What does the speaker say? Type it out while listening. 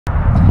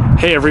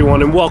Hey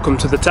everyone, and welcome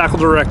to the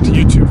TackleDirect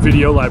YouTube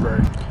video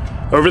library.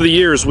 Over the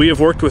years, we have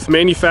worked with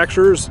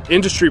manufacturers,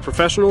 industry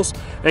professionals,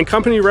 and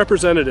company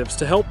representatives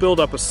to help build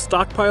up a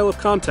stockpile of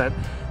content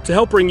to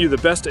help bring you the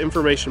best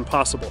information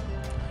possible.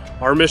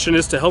 Our mission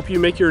is to help you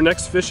make your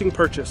next fishing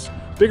purchase,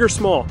 big or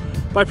small,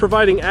 by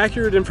providing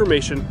accurate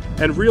information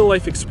and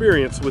real-life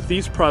experience with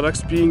these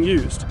products being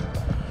used.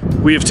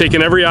 We have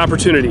taken every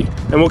opportunity,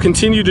 and will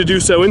continue to do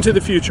so into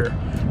the future,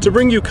 to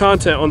bring you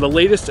content on the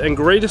latest and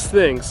greatest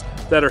things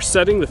that are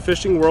setting the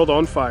fishing world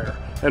on fire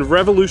and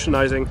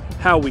revolutionizing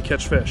how we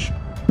catch fish.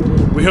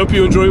 We hope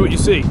you enjoy what you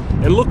see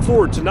and look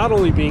forward to not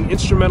only being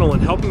instrumental in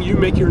helping you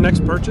make your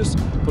next purchase,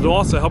 but to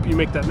also help you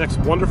make that next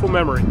wonderful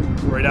memory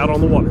right out on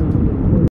the water.